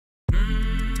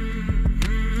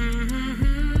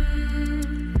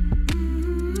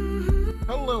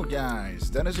Hello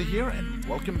guys, Denasy here and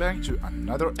welcome back to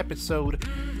another episode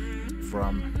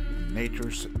from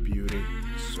Nature's Beauty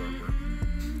server.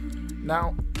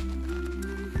 Now,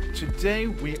 today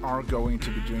we are going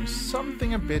to be doing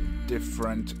something a bit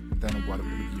different than what we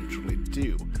would usually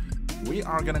do. We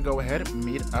are gonna go ahead and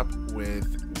meet up with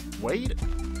Wade,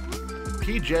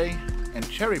 PJ, and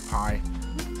Cherry Pie,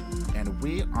 and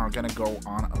we are gonna go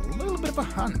on a little bit of a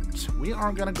hunt. We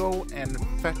are gonna go and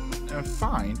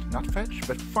find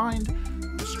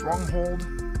the stronghold,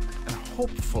 and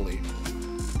hopefully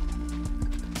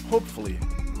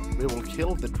we will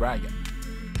kill the dragon.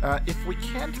 If we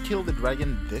can't kill the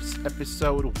dragon this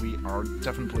episode, we are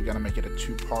definitely gonna make it a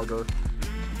two-parter,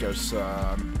 because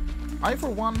I, for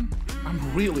one,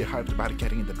 I'm really hyped about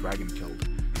getting the dragon killed.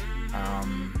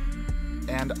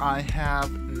 And I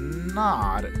have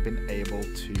not been able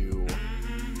to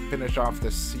finish off the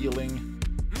ceiling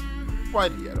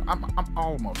quite yet. I'm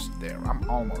almost there.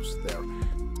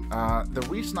 The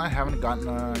reason I haven't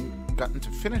gotten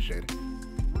to finish it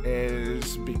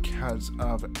is because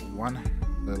of one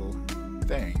little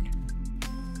thing,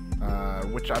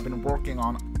 which I've been working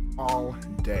on all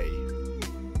day,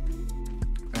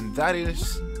 and that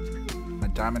is my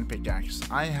diamond pickaxe.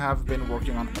 I have been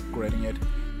working on upgrading it,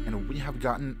 and we have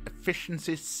gotten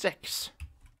efficiency 6.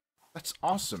 That's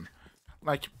awesome.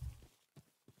 Like,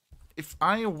 if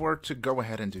I were to go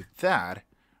ahead and do that,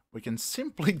 we can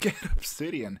simply get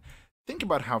obsidian. Think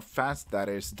about how fast that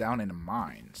is down in the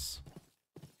mines.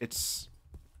 It's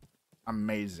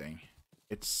amazing.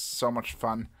 It's so much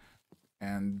fun.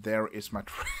 And there is my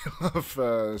trail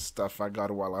of stuff I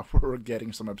got while I were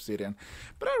getting some obsidian.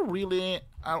 But I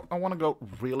want to go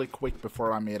really quick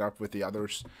before I meet up with the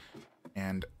others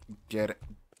and get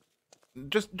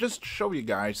just show you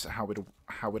guys how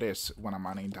it is when I'm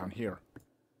mining down here.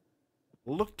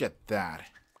 Look at that.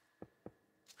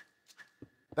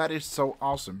 That is so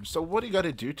awesome. So what you got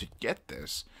to do to get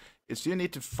this is you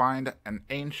need to find an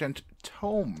ancient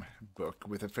tome book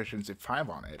with efficiency 5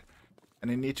 on it. And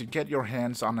you need to get your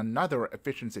hands on another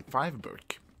efficiency 5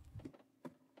 book.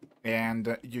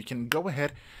 And you can go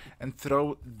ahead and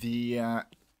throw the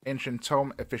ancient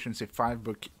tome efficiency 5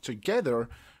 book together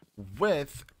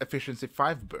with efficiency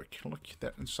 5 book. Look,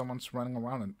 there someone's running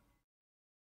around. And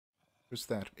who's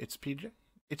that? It's PJ?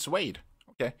 It's Wade.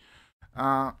 Okay.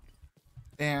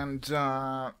 And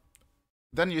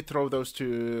then you throw those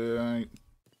two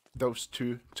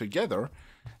together,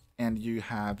 and you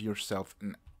have yourself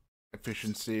an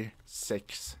efficiency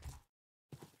 6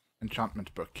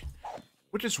 enchantment book,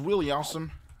 which is really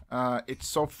awesome. It's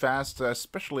so fast,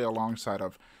 especially alongside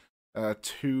of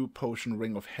 2 potion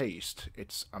ring of haste.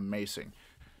 It's amazing.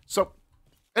 So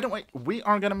anyway, we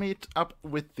are gonna meet up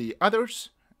with the others,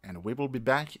 and we will be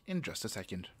back in just a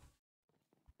second.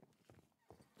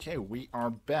 Okay, we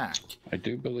are back. I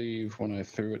do believe when I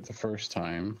threw it the first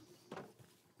time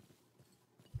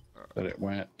that it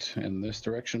went in this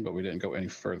direction, but we didn't go any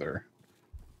further.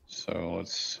 So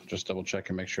let's just double check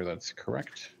and make sure that's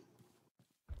correct.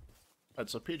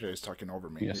 So PJ is talking over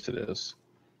me. Yes, it is.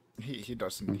 He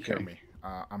doesn't hear me.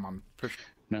 I'm on push.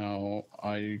 Now,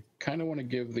 I kind of want to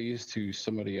give these to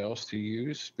somebody else to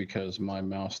use because my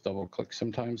mouse double clicks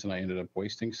sometimes and I ended up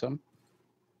wasting some.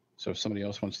 So if somebody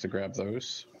else wants to grab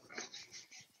those.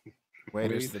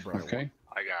 Wait, is the problem? Okay.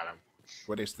 I got him.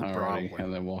 What is the Alrighty, problem?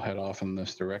 and then we'll head off in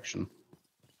this direction.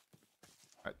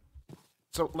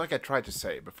 So, like I tried to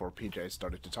say before PJ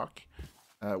started to talk,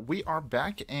 we are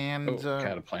back and...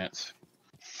 Cataplants.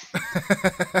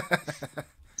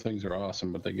 Things are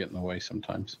awesome, but they get in the way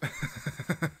sometimes.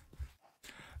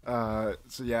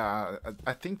 So yeah,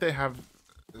 I think they have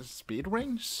speed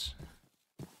rings.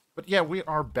 But yeah, we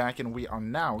are back and we are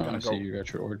now gonna go... So you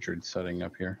got your orchard setting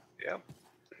up here. Yep.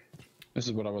 This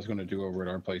is what I was going to do over at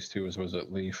our place too, was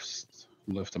at least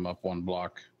lift them up 1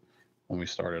 block when we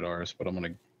started ours, but I'm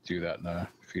going to do that in a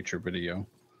future video.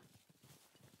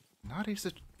 Not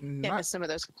easy. Yeah, because some of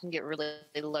those can get really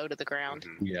low to the ground.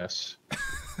 Yes.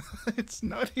 It's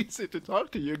not easy to talk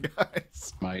to you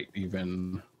guys. Might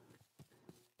even...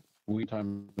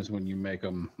 Sometimes when you make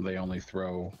them, they only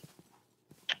throw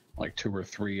like 2 or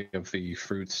 3 of the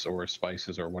fruits or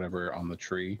spices or whatever on the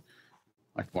tree.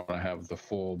 I want to have the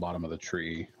full bottom of the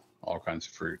tree, all kinds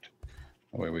of fruit.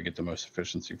 That way we get the most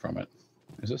efficiency from it.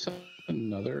 Is this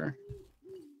another?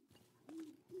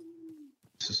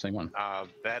 It's the same one.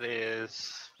 That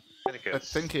is Finicus. I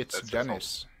think it's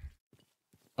Dennis.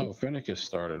 Oh, Finicus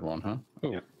started one, huh?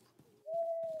 Oh. Yep.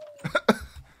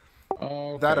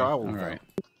 Oh, okay. That owl. All right.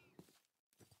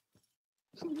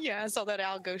 Yeah, I saw that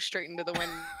owl go straight into the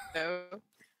So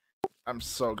I'm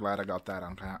so glad I got that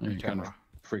on You kind of camera.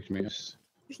 freaked me out.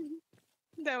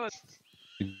 that was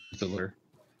The litter.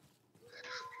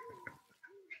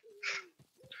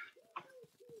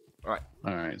 Alright,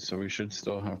 Alright, so we should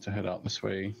still have to head out this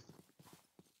way.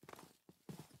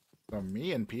 so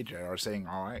me and PJ are saying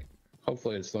alright.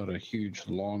 Hopefully it's not a huge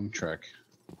long trek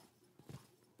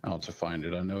out to find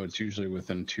it. I know it's usually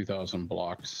within 2,000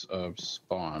 blocks of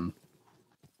spawn.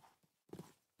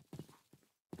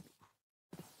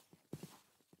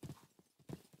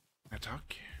 I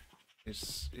talk.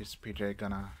 Is PJ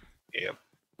gonna? Yep.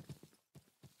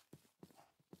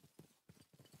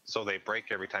 So they break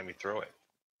every time you throw it.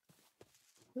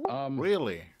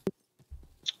 Really?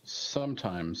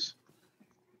 Sometimes.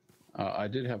 I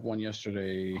did have one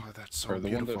yesterday, Oh, that's so or the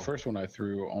beautiful. first one I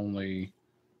threw only,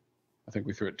 I think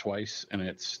we threw it twice and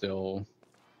it still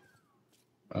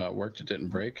worked. It didn't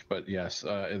break, but yes,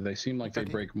 they seem like they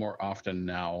break more often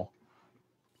now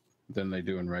than they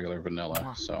do in regular vanilla.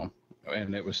 Wow. So,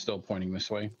 and it was still pointing this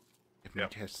way. Give me a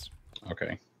kiss.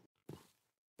 Okay.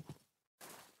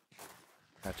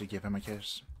 Had to give him a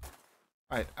kiss.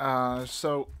 Alright,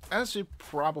 so as you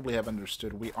probably have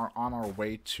understood, we are on our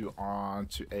way to a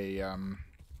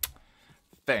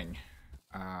thing.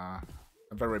 A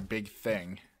very big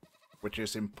thing, which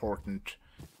is important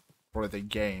for the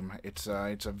game. It's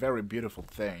a very beautiful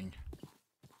thing.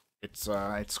 It's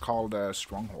called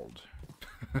Stronghold.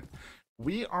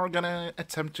 We are gonna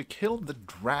attempt to kill the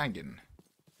dragon.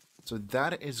 So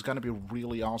that is gonna be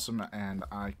really awesome, and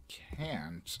I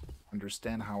can't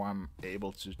understand how I'm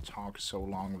able to talk so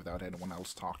long without anyone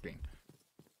else talking.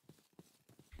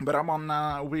 But I'm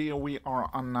on, we are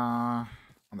on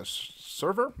the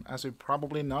server, as you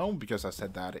probably know, because I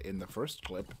said that in the first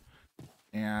clip.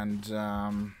 And,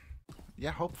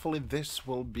 yeah, hopefully this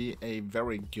will be a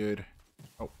very good...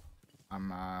 Oh,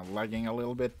 I'm lagging a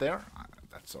little bit there.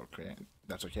 That's okay.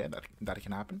 That's okay. That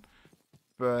can happen.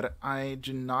 But I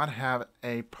do not have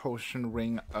a potion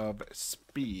ring of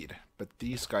speed, but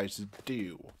these guys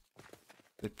do.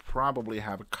 They probably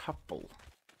have a couple.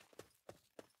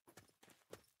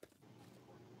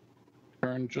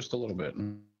 Turn just a little bit.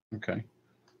 Okay.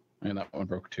 And that one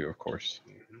broke too, of course.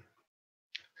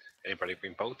 Anybody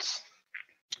bring boats?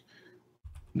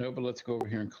 No, but let's go over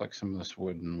here and collect some of this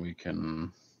wood and we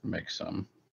can make some.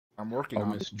 I'm working Oh,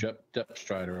 on Miss Depth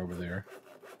Strider over there.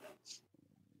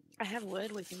 I have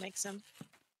wood. We can make some.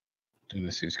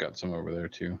 Denasy's got some over there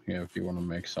too. Yeah, if you want to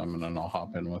make some, and then I'll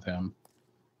hop in with him.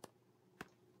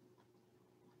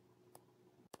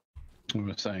 I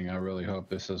was saying, I really hope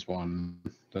this one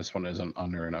isn't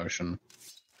under an ocean.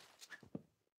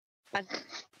 I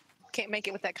can't make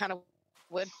it with that kind of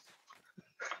wood.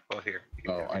 Well, here.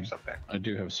 You Oh, can have your stuff back. I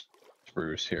do have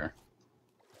spruce here.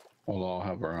 We'll all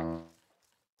have our own.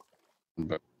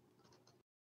 But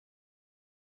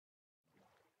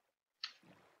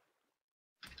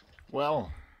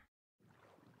well.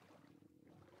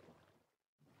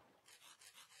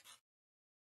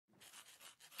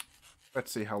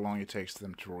 Let's see how long it takes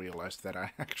them to realize that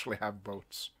I actually have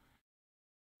boats.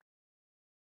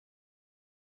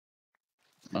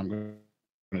 I'm going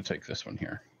to take this one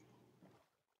here.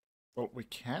 Well, we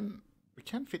can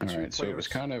fit All two right, players. so it was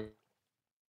kind of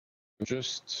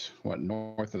just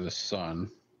north of the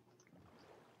sun.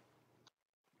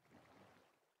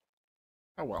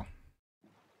 Oh well.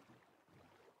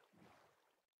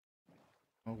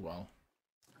 Oh well.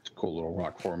 It's a cool little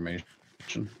rock formation.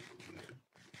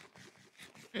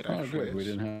 It Oh, actually good. We is.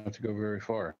 didn't have to go very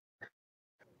far.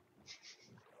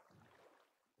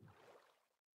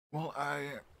 Well,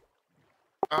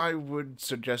 I would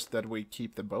suggest that we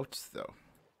keep the boats, though.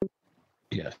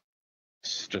 Yes,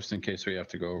 just in case we have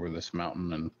to go over this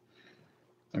mountain and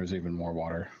there's even more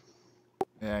water.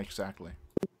 Yeah, exactly.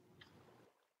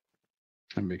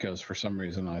 And because for some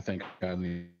reason I think I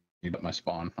need my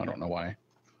spawn. I don't know why.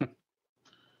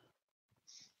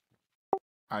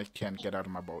 I can't get out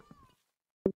of my boat.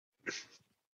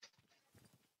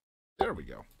 There we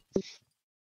go.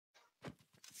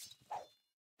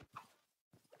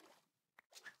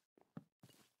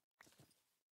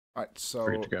 Alright,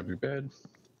 Forget to grab your bed.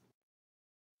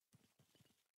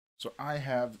 so I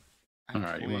have All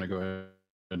right, you want to go ahead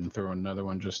and throw another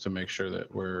one just to make sure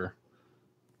that we're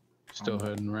still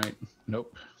heading right?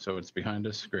 Nope. So it's behind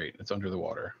us. Great. It's under the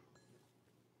water.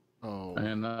 Oh,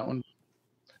 And that one.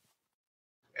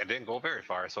 It didn't go very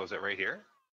far, so is it right here?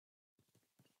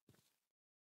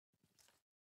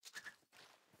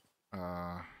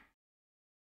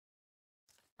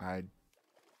 I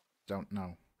don't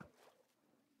know.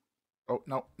 Oh,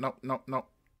 no, no, no, no.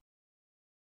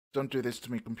 Don't do this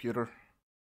to me, computer.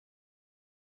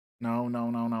 No, no,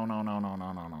 no, no, no, no, no,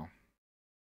 no, no, no.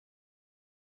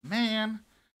 Man,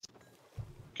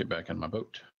 Get back in my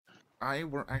boat. I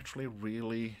were actually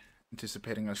really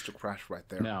anticipating us to crash right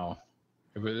there. Now,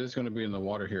 if it is going to be in the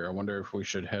water here, I wonder if we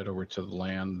should head over to the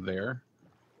land there,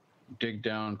 dig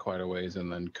down quite a ways,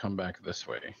 and then come back this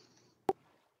way.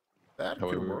 That That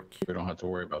way could work. we don't have to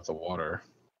worry about the water.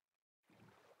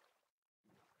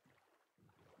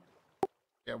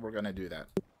 Yeah, we're gonna do that.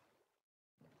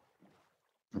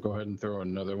 Go ahead and throw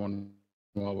another one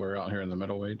while we're out here in the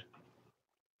middle, Wade.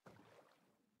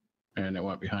 And it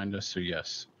went behind us, so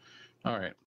yes. All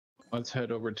right, let's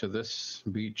head over to this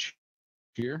beach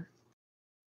here.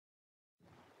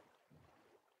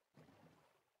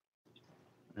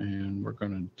 And we're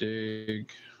gonna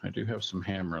dig. I do have some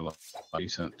hammer left,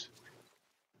 decent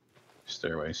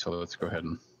stairway, so let's go ahead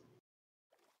and.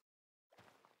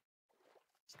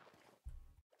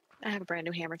 I have a brand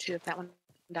new hammer too, if that one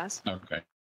does. Okay.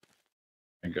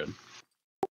 Good.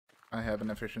 I have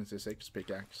an efficiency 6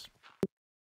 pickaxe.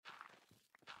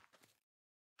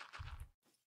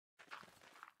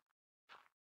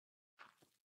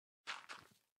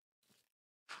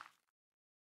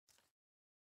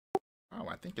 Oh,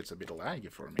 I think it's a bit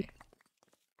laggy for me.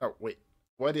 Oh, wait.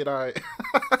 Why did I...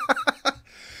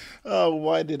 Oh,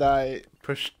 why did I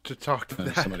push to talk to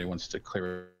If that? somebody wants to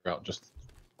clear out, just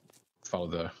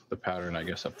follow the pattern, I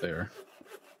guess, up there.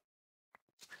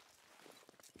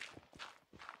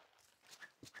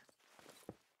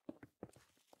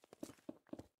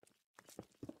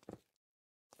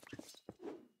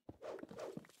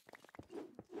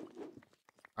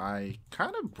 I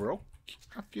kind of broke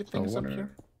a few So I things up wonder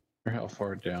here. how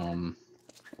far down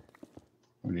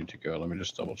we need to go. Let me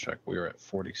just double check. We are at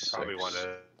 46. Probably want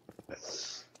to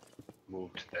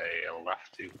move to the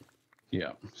left too.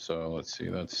 Yeah, so let's see.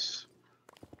 That's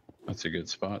a good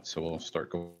spot. So we'll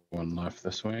start going left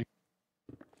this way.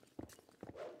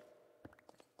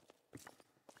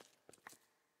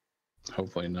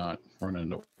 Hopefully not run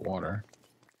into water.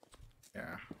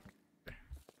 Yeah.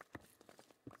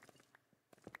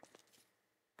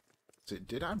 So,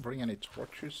 did I bring any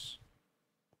torches?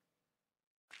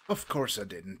 Of course I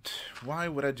didn't. Why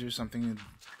would I do something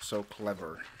so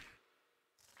clever?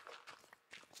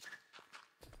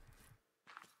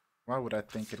 Why would I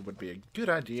think it would be a good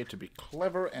idea to be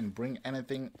clever and bring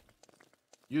anything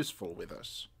useful with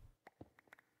us?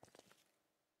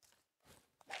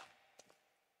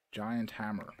 Giant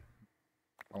hammer.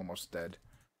 Almost dead.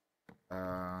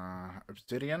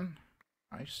 Obsidian.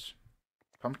 Nice.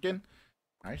 Pumpkin.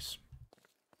 Nice.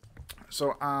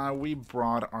 So, we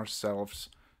brought ourselves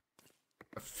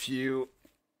a few...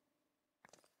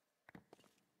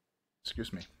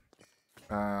 Excuse me.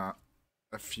 A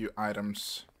few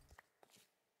items.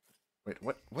 Wait,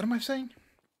 what am I saying?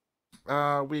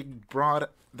 We brought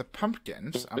the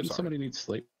pumpkins. I'm Didn't sorry. somebody need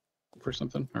slate for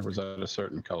something? Or was that a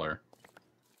certain color?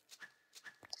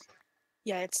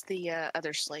 Yeah, it's the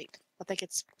other slate. I think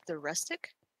it's the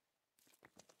rustic.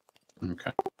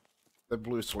 Okay. The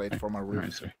blue slate for my All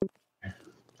roof.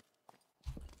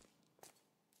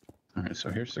 right,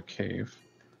 so, here's the cave.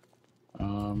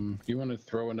 You want to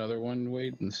throw another one,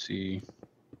 Wade, and see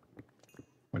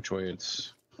which way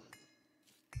it's...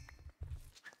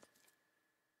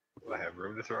 Do I have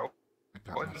room to throw? I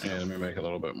got What? myself- Yeah, let me make a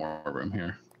little bit more room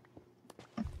here.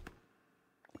 I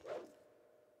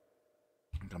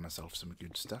got myself some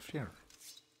good stuff here.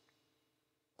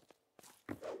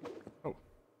 Oh,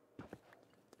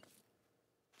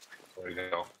 Where do you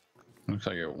go? Looks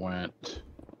like it went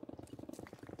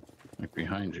like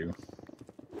behind you.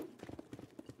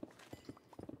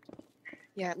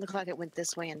 Yeah, it looked like it went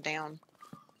this way and down.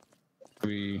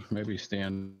 We maybe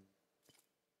stand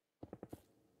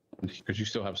because you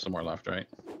still have some more left, right?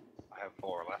 I have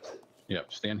 4 left.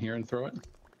 Yep. Stand here and throw it.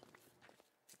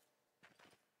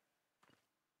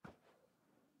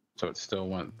 So it still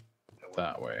went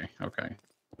that way. Okay.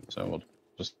 So we'll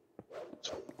just.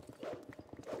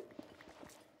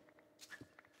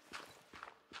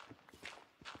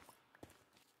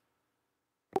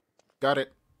 got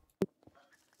it.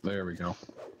 There we go.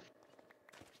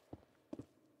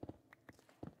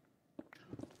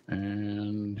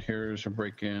 And here's a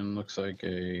break-in. Looks like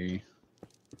a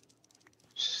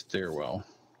stairwell.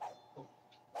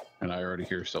 And I already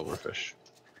hear silverfish.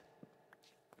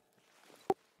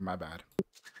 My bad.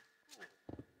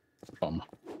 I'm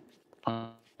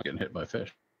getting hit by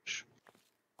fish.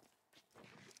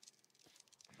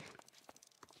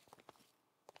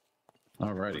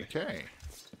 Alrighty. Okay.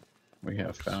 We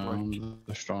have found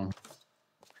the strong.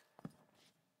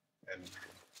 And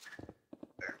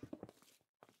there.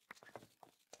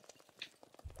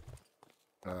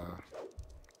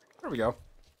 we go.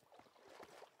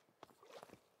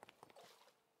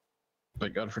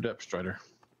 Thank God for Depth Strider.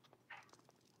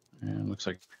 And looks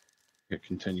like it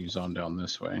continues on down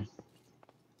this way.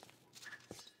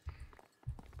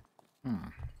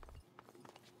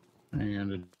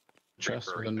 And a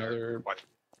chest with another. Watch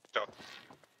out.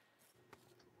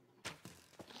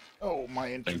 Oh, my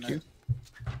Thank internet. you.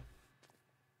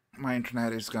 My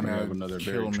internet is We gonna have another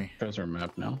kill buried me. treasure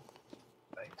map now.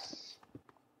 Nice.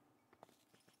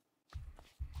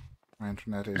 My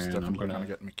internet is And I'm definitely gonna gonna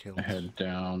get me killed. Head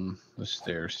down the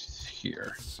stairs here.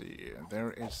 Let's see,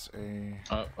 there is a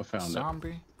Oh, I found it.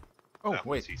 zombie. Oh, That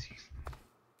wait. was easy.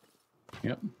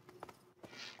 Yep.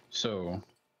 So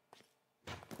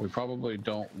we probably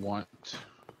don't want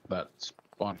that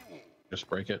spawn. Just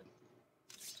break it.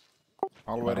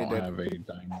 Already I don't did. have a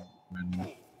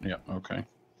diamond. Yep. Okay.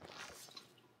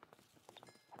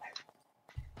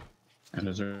 And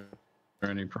is there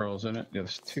any pearls in it? Yeah,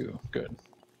 there's 2. Good.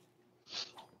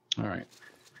 All right.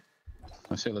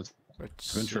 Let's say let's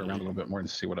venture around a little bit more and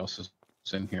see what else is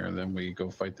in here, and then we go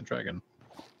fight the dragon.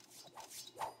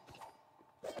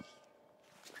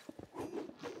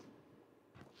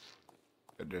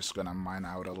 We're just gonna mine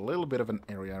out a little bit of an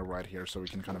area right here so we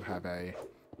can kind of have a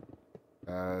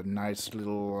nice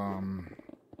little I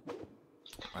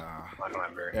don't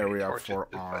have very area many torches, for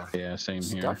but our Yeah, same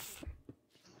here. stuff.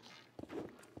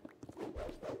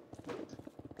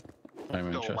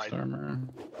 Diamond Don't chest like- armor.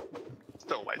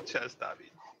 Still my chest,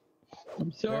 Abby. I'm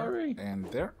There sorry.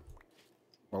 and there.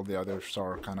 While the others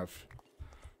are kind of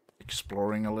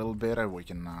exploring a little bit, we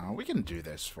can do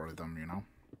this for them, you know.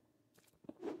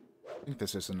 I think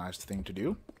this is a nice thing to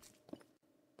do.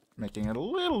 Making a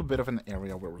little bit of an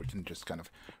area where we can just kind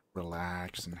of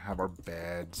relax and have our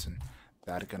beds and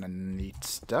that kind of neat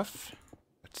stuff.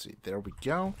 Let's see, there we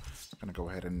go. Gonna go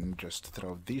ahead and just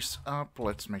throw these up.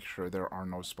 Let's make sure there are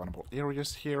no spawnable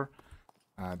areas here.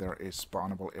 There is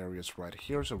spawnable areas right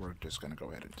here, so we're just gonna go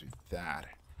ahead and do that.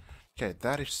 Okay,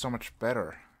 that is so much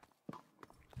better.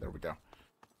 There we go.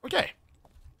 Okay.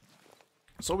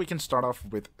 So we can start off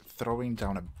with throwing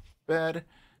down a bed.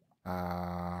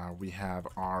 We have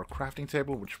our crafting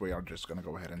table, which we are just gonna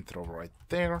go ahead and throw right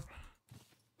there.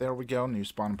 There we go, new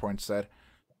spawn point set.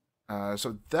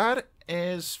 So that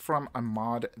is from a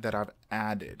mod that I've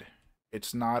added.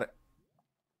 It's not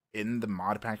in the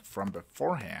mod pack from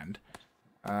beforehand.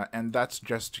 And that's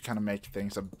just to kind of make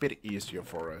things a bit easier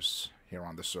for us here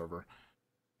on the server.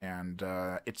 And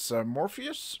it's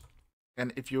Morpheus.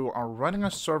 And if you are running a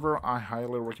server, I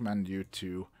highly recommend you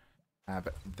to have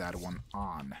that one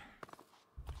on.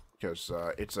 Because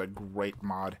it's a great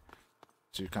mod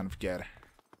to kind of get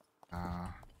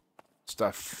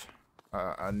stuff.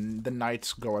 And the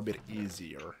nights go a bit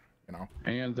easier, you know.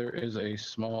 And there is a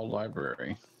small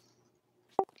library.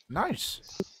 Nice.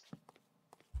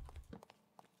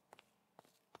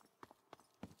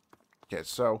 Okay,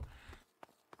 so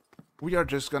we are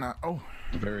just gonna. Oh,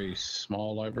 A very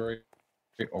small library.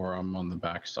 Or I'm on the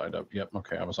back side of. Yep.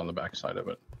 Okay, I was on the back side of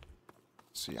it.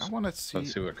 see, I want to see.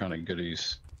 Let's see what kind of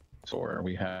goodies. So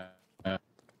we have.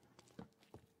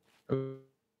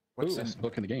 What's Ooh, in?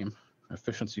 look in the game.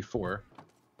 Efficiency 4,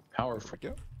 power There we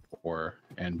go. 4,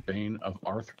 and Bane of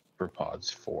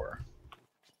Arthropods 4.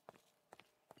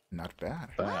 Not bad.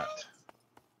 That.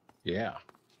 Yeah.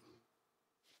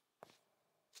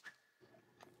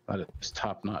 That is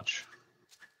top notch.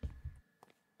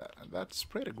 That's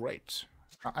pretty great.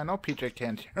 I know PJ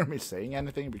can't hear me saying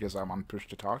anything because I'm on push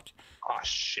to talk, Oh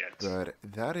shit. but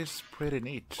that is pretty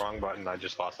neat. Wrong button. I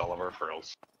just lost all of our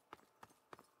pearls.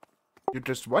 You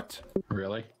just what?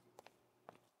 Really?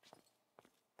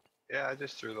 Yeah, I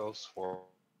just threw those four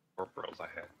pearls I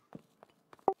had.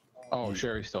 Oh,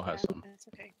 Cheri still has some. That's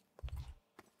okay.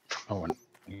 Oh,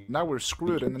 and Now we're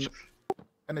screwed,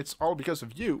 and it's all because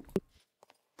of you.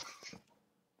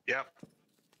 Yep.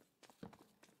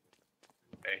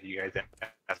 Hey, you guys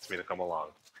asked me to come along.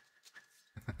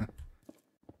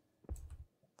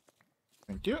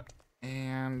 Thank you.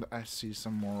 And I see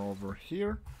some more over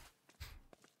here.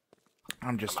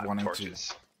 I'm just I'm out of wanting torches.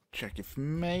 to check if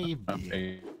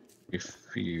maybe, a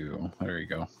few. There you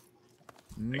go.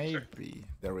 maybe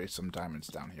there is some diamonds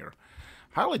down here.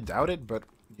 Highly doubt it, but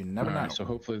you never know. Alright, so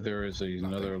hopefully there is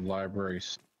another library.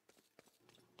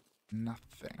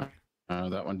 Nothing.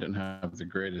 That one didn't have the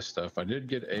greatest stuff. I did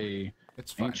get a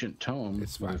It's fine. ancient tome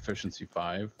It's with fine. efficiency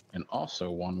 5, and also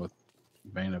one with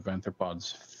Bane of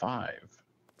Arthropods 5.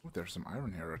 Ooh, there's some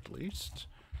iron here at least.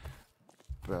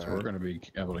 But So we're going to be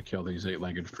able to kill these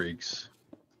 8-legged freaks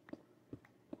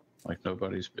like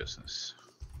nobody's business.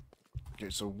 okay,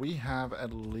 so we have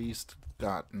at least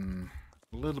gotten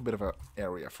a little bit of an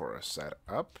area for us set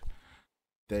up.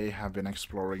 they have been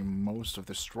exploring most of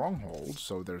the stronghold,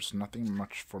 so there's nothing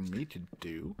much for me to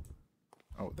do.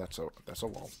 Oh, that's a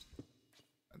wall.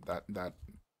 That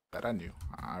I knew.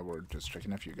 I were just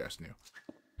checking if you guys knew.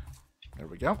 There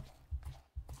we go.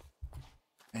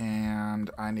 And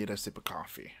I need a sip of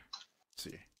coffee. Let's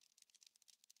see.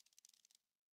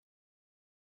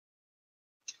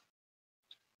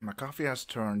 My coffee has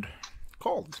turned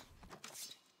cold.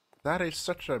 That is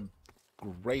such a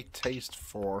great taste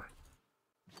for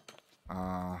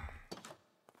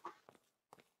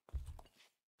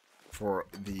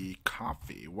the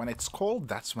coffee. When it's cold,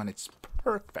 that's when it's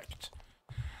perfect.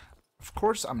 Of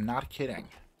course, I'm not kidding.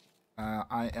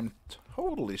 I am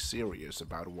totally serious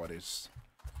about what is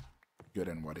good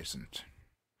and what isn't.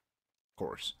 Of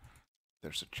course,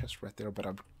 there's a chest right there, but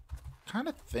I kind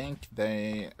of think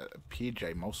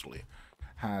PJ mostly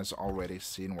has already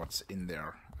seen what's in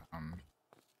there.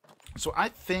 So I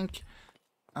think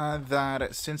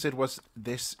that since it was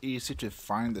this easy to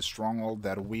find the stronghold,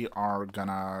 that we are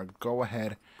gonna go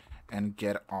ahead and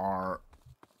get our...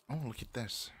 Oh, look at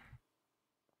this.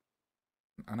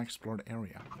 An unexplored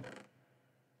area.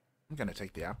 I'm gonna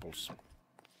take the apples.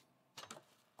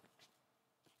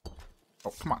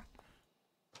 Oh, come on.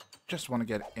 Just want to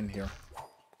get in here.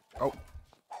 Oh.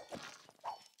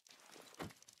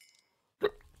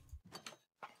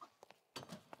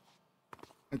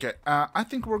 Okay, I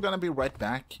think we're gonna be right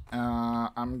back. We're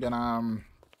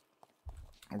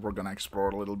gonna explore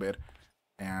a little bit,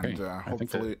 and I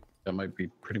hopefully... think that might be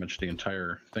pretty much the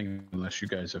entire thing, unless you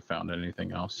guys have found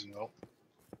anything else. Nope.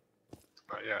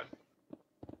 Not yet.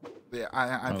 Yeah,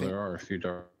 I think... There are a few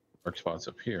dark spots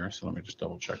up here, so let me just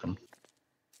double check them.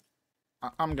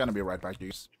 I'm gonna be right back,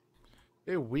 guys.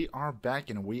 Hey, we are back,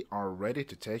 and we are ready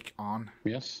to take on...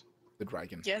 Yes? The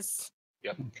dragon. Yes.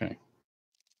 Yep. Okay.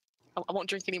 I won't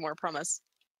drink anymore, I promise.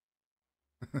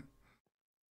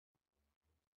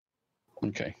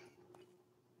 Okay.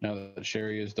 Now that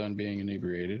Cheri is done being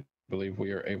inebriated, I believe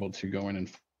we are able to go in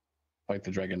and fight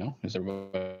the dragon now. Is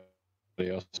everybody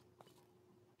else?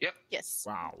 Yep. Yes.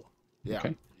 Wow. Yeah.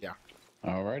 Okay. Yeah.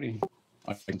 Alrighty.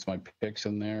 I think my picks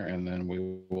in there, and then we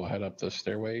will head up the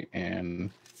stairway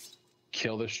and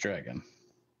kill this dragon.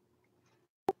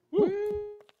 Woo!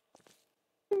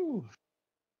 Woo!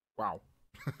 Wow.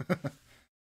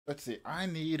 Let's see. I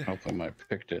need... Hopefully my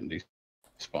pick didn't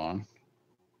despawn.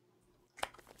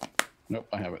 Nope,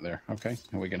 I have it there. Okay,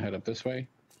 and we can head up this way.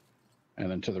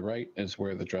 And then to the right is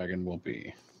where the dragon will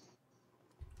be.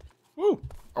 Woo!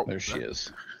 Oh, there she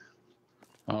is.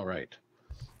 All right.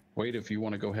 Wade, if you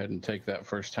want to go ahead and take that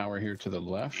first tower here to the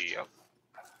left. Yep.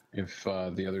 If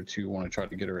the other two want to try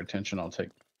to get her attention, I'll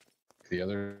take the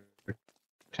other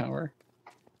tower.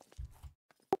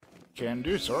 Can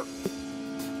do, sir.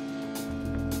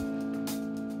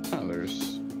 Oh,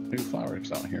 there's new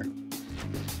flowers out here.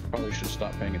 Probably should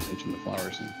stop paying attention to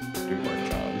flowers and do our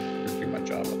job, or do my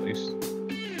job at least.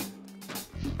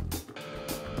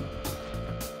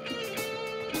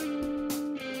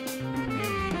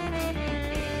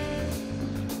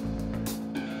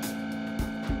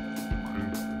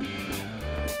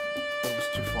 That was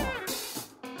too far.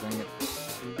 Dang it.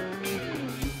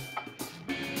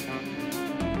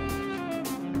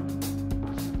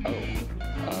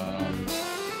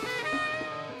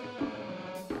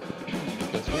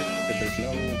 That's weird. There's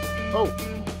no... Oh!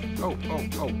 Oh,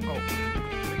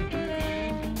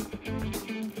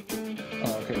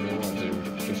 okay, there was. It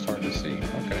was just hard to see.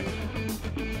 Okay.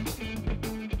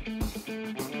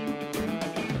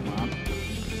 Come on.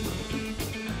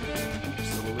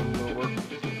 Just a little lower.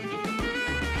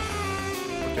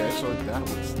 Okay, so that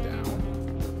one's down.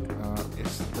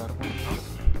 Is that one up?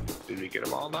 Did we get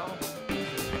them all now?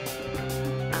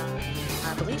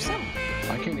 I believe so.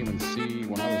 I can't even see,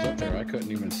 when I was up there, I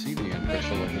couldn't even see the end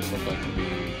crystal. It just looked like to be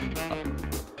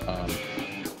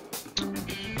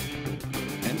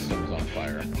insta was on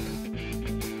fire.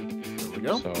 There we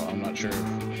go. So I'm not sure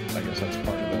if, I guess that's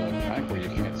part of the pack where you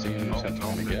can't see and you just have to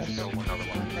kind of guess. Still another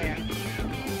one. There.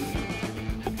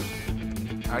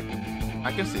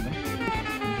 I can see them.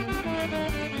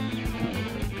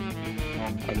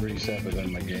 I'd reset, but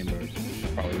then my game would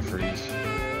probably freeze. I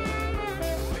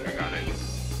think I got it.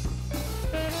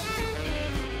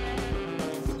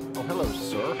 Oh, hello,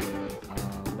 sir.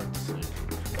 Let's see.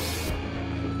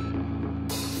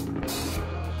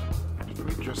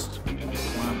 If we just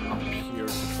climb up here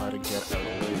to try to get a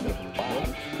little bit of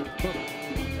look.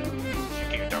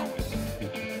 Keep down.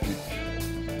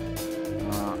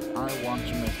 I want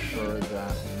to make sure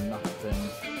that nothing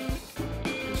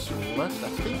is left. I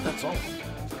think that's all.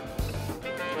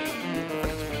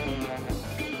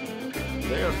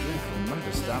 They are doing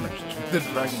tremendous damage to the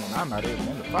dragon and I'm not even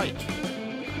in the fight.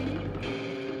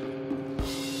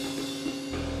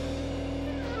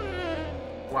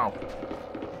 Wow.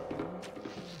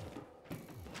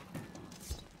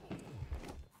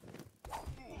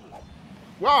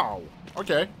 Wow!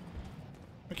 Okay.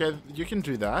 Okay, you can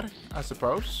do that, I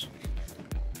suppose.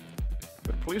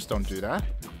 But please don't do that.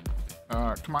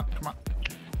 Come on, come on.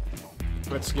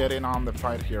 Let's get in on the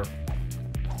fight here.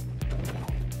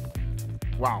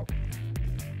 Wow.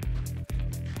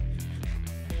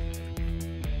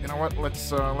 You know what?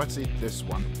 Let's eat this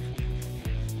one.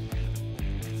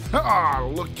 Ah,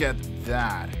 look at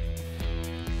that.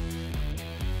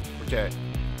 Okay.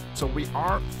 So we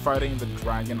are fighting the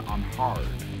dragon on hard.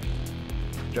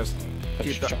 Just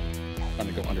keep that. Trying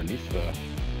to go underneath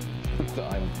the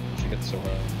island. She gets so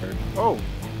hard. Oh.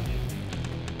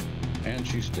 And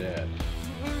she's dead.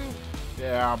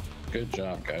 Yeah. Good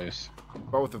job, guys.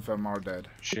 Both of them are dead.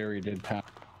 Cheri did pass.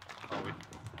 Oh,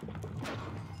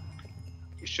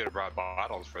 we should have brought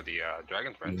bottles for the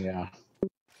dragon friends. Yeah.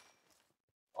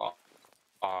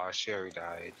 Oh, Cheri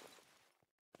died.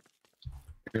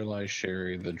 Here lies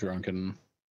Cheri, the drunken.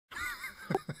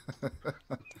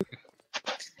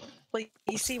 Well,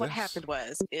 you see what happened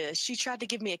was she tried to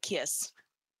give me a kiss.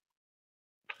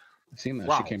 I've seen that.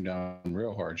 Wow. She came down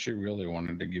real hard. She really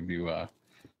wanted to give you a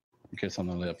kiss on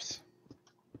the lips.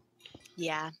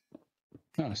 Yeah.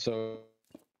 So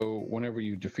whenever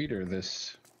you defeat her,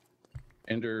 this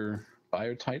Ender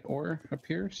Biotite ore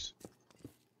appears.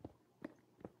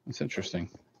 It's interesting.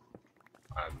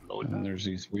 And there's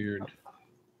these weird.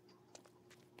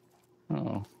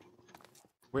 Oh.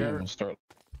 Where? Yeah, we'll start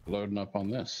loading up on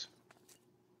this.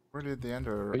 Where did the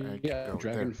ender But egg yeah, go?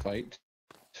 dragon There. fight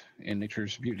in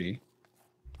nature's beauty.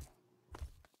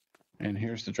 And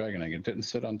here's the dragon egg. It didn't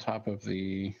sit on top of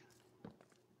the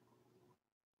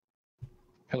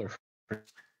pillar for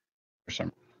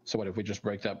some. So what if we just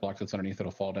break that block that's underneath?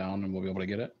 It'll fall down and we'll be able to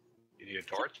get it. You need a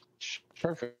torch?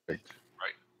 Perfect.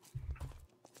 Right.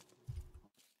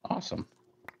 Awesome.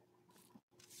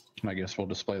 I guess we'll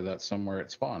display that somewhere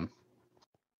at spawn.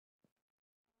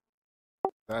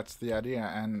 That's the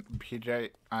idea. And PJ,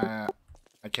 I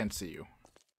can't see you.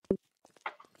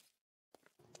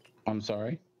 I'm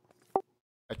sorry.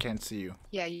 I can't see you.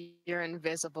 Yeah, you're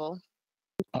invisible.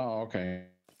 Oh, okay.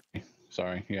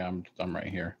 Sorry. Yeah, I'm right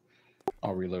here.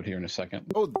 I'll reload here in a second.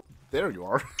 Oh, there you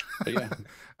are. But yeah.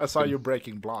 I saw you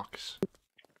breaking blocks.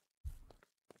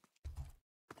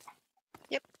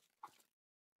 Yep.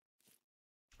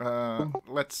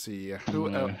 Let's see. Here's Who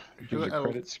a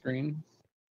credit screen.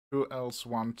 Who else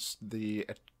wants the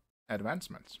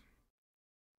advancements?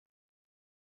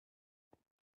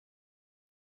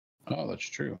 Oh, that's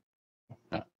true.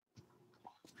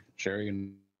 Cheri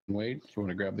and Wade, you want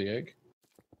to grab the egg?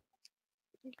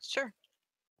 Sure.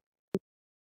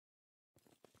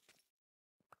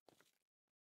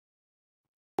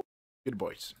 Good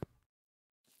boys.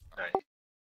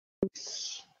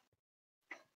 Nice.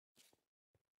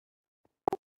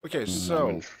 Okay,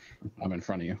 so I'm in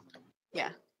front of you. Yeah.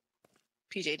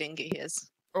 PJ didn't get his.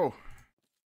 oh,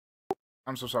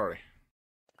 I'm so sorry.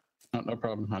 No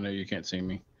problem. I know you can't see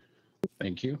me.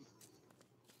 Thank you.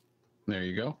 There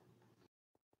you go.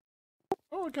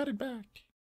 Oh, I got it back.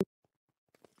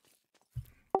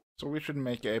 So we should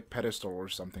make a pedestal or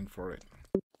something for it.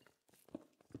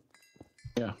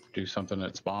 Yeah, do something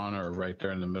at spawn or right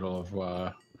there in the middle of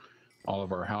all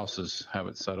of our houses, have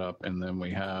it set up, and then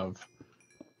we have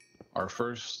our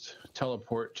first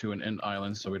teleport to an end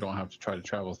island so we don't have to try to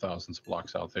travel thousands of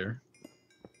blocks out there.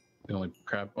 The only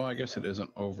crap, well, I guess it isn't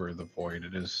over the void,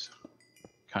 it is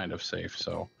kind of safe,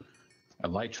 so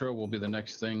Elytra will be the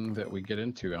next thing that we get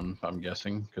into, I'm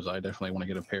guessing, because I definitely want to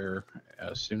get a pair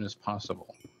as soon as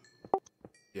possible.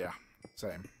 Yeah,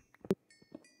 same.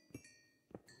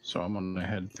 So I'm going to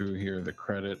head through here, the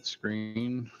credit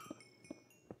screen,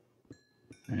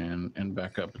 and end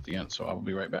back up at the end, so I'll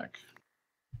be right back.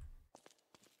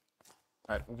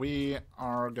 Alright, we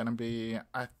are gonna be...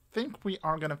 I think we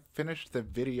are gonna finish the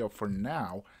video for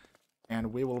now,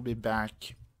 and we will be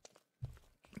back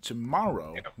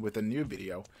tomorrow with a new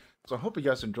video. So I hope you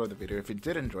guys enjoyed the video. If you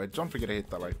did enjoy it, don't forget to hit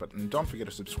that like button. Don't forget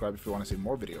to subscribe if you want to see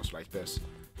more videos like this.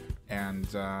 And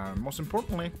most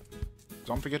importantly,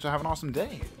 don't forget to have an awesome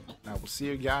day. I will see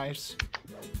you guys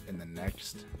in the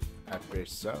next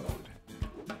episode.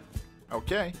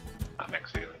 Okay. I'm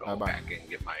actually gonna go Bye-bye. back and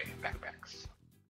get my backpacks.